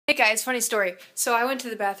Hey guys, funny story. So I went to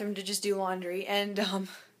the bathroom to just do laundry, and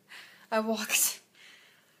I walked.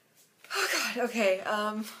 Oh god. Okay.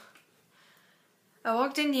 I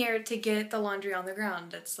walked in here to get the laundry on the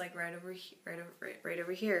ground. That's like right over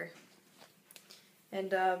here.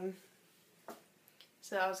 And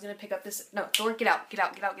so I was gonna pick up this. No, Thor, get out! Get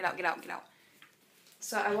out! Get out! Get out! Get out! Get out!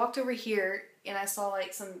 So I walked over here and I saw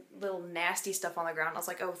like some little nasty stuff on the ground. I was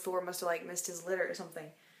like, oh, Thor must have like missed his litter or something.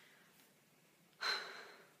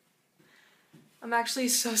 I'm actually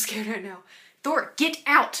so scared right now. Thor, get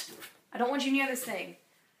out! I don't want you near this thing.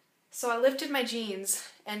 So I lifted my jeans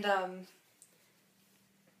and oh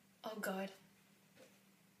god.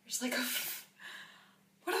 There's like a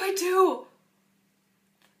what do I do?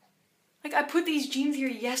 Like I put these jeans here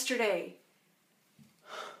yesterday.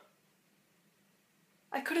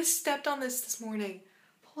 I could have stepped on this morning.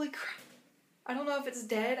 Holy crap. I don't know if it's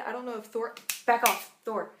dead. I don't know if Thor... Back off,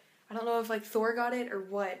 Thor. I don't know if, like, Thor got it or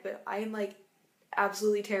what, but I am, like,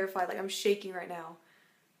 absolutely terrified. Like, I'm shaking right now.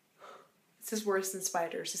 This is worse than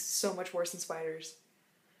spiders. This is so much worse than spiders.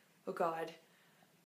 Oh, God.